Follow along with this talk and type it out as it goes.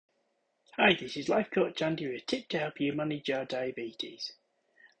Hi, this is Life Coach Andy with a tip to help you manage your diabetes.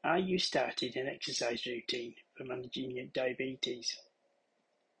 Are you started an exercise routine for managing your diabetes?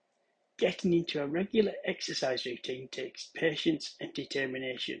 Getting into a regular exercise routine takes patience and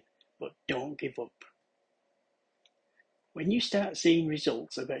determination, but don't give up. When you start seeing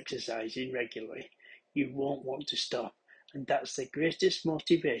results of exercising regularly, you won't want to stop, and that's the greatest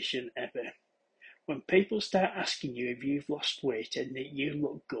motivation ever. When people start asking you if you've lost weight and that you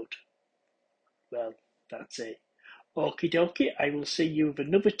look good, well, that's it. Okie dokie, I will see you with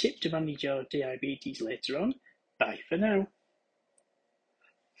another tip to manage your diabetes later on. Bye for now.